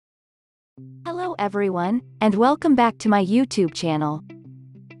Hello everyone, and welcome back to my YouTube channel.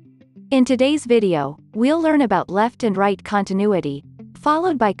 In today's video, we'll learn about left and right continuity,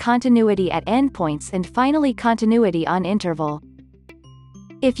 followed by continuity at endpoints and finally continuity on interval.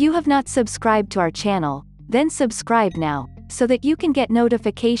 If you have not subscribed to our channel, then subscribe now, so that you can get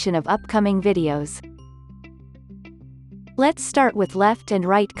notification of upcoming videos. Let's start with left and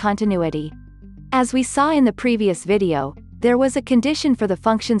right continuity. As we saw in the previous video, there was a condition for the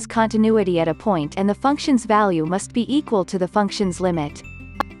function's continuity at a point and the function's value must be equal to the function's limit.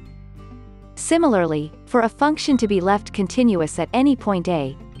 Similarly, for a function to be left continuous at any point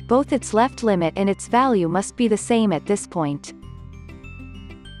a, both its left limit and its value must be the same at this point.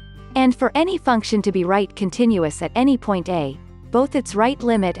 And for any function to be right continuous at any point a, both its right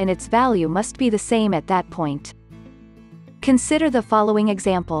limit and its value must be the same at that point. Consider the following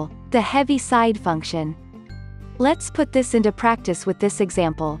example, the heavy side function. Let's put this into practice with this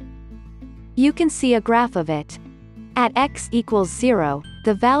example. You can see a graph of it. At x equals 0,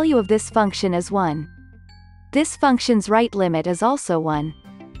 the value of this function is 1. This function's right limit is also 1.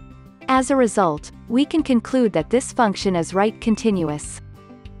 As a result, we can conclude that this function is right continuous.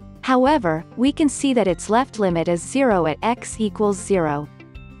 However, we can see that its left limit is 0 at x equals 0.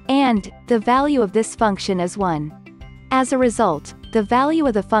 And the value of this function is 1. As a result, the value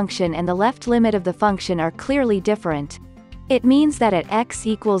of the function and the left limit of the function are clearly different. It means that at x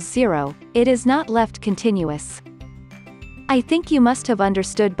equals 0, it is not left continuous. I think you must have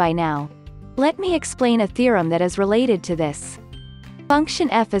understood by now. Let me explain a theorem that is related to this.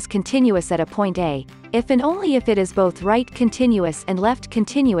 Function f is continuous at a point a, if and only if it is both right continuous and left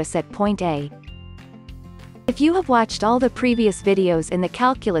continuous at point a. If you have watched all the previous videos in the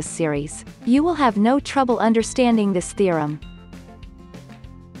calculus series, you will have no trouble understanding this theorem.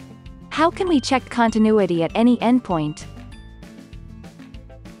 How can we check continuity at any endpoint?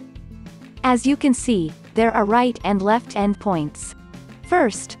 As you can see, there are right and left endpoints.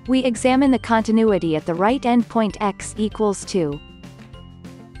 First, we examine the continuity at the right endpoint x equals 2.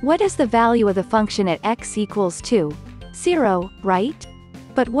 What is the value of the function at x equals 2? 0, right?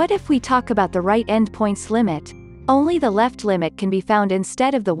 But what if we talk about the right endpoint's limit? Only the left limit can be found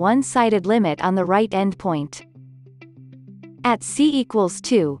instead of the one-sided limit on the right endpoint. At c equals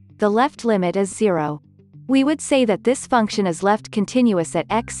 2, the left limit is 0. We would say that this function is left continuous at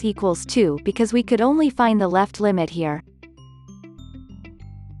x equals 2 because we could only find the left limit here.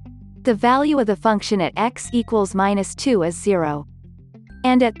 The value of the function at x equals minus 2 is 0.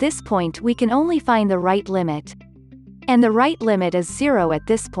 And at this point we can only find the right limit. And the right limit is 0 at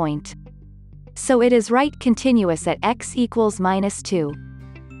this point. So it is right continuous at x equals minus 2.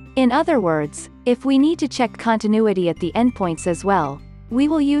 In other words, if we need to check continuity at the endpoints as well, we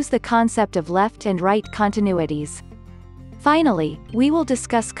will use the concept of left and right continuities. Finally, we will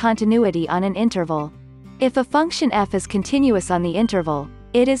discuss continuity on an interval. If a function f is continuous on the interval,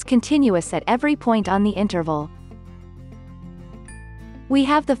 it is continuous at every point on the interval. We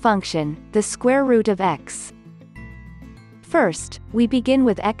have the function, the square root of x. First, we begin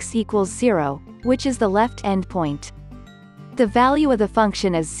with x equals 0, which is the left endpoint. The value of the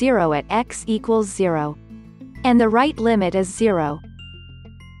function is 0 at x equals 0. And the right limit is 0.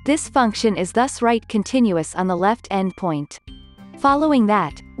 This function is thus right continuous on the left endpoint. Following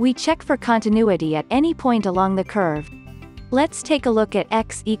that, we check for continuity at any point along the curve. Let's take a look at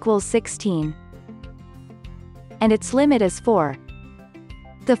x equals 16. And its limit is 4.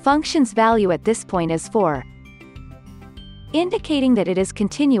 The function's value at this point is 4. Indicating that it is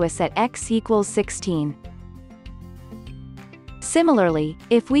continuous at x equals 16. Similarly,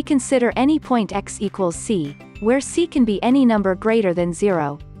 if we consider any point x equals c, where c can be any number greater than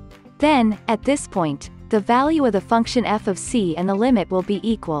 0, then, at this point, the value of the function f of c and the limit will be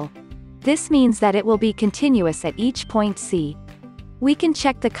equal. This means that it will be continuous at each point c. We can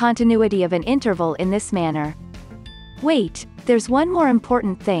check the continuity of an interval in this manner. Wait, there's one more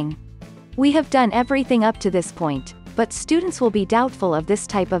important thing. We have done everything up to this point, but students will be doubtful of this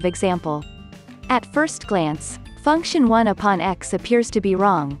type of example. At first glance, function 1 upon x appears to be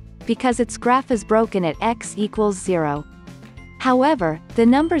wrong, because its graph is broken at x equals 0. However, the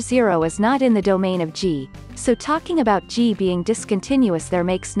number 0 is not in the domain of g, so talking about g being discontinuous there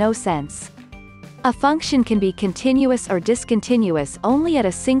makes no sense. A function can be continuous or discontinuous only at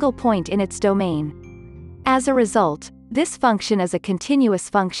a single point in its domain. As a result, this function is a continuous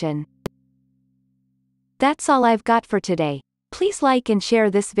function. That's all I've got for today. Please like and share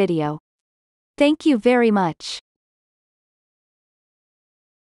this video. Thank you very much.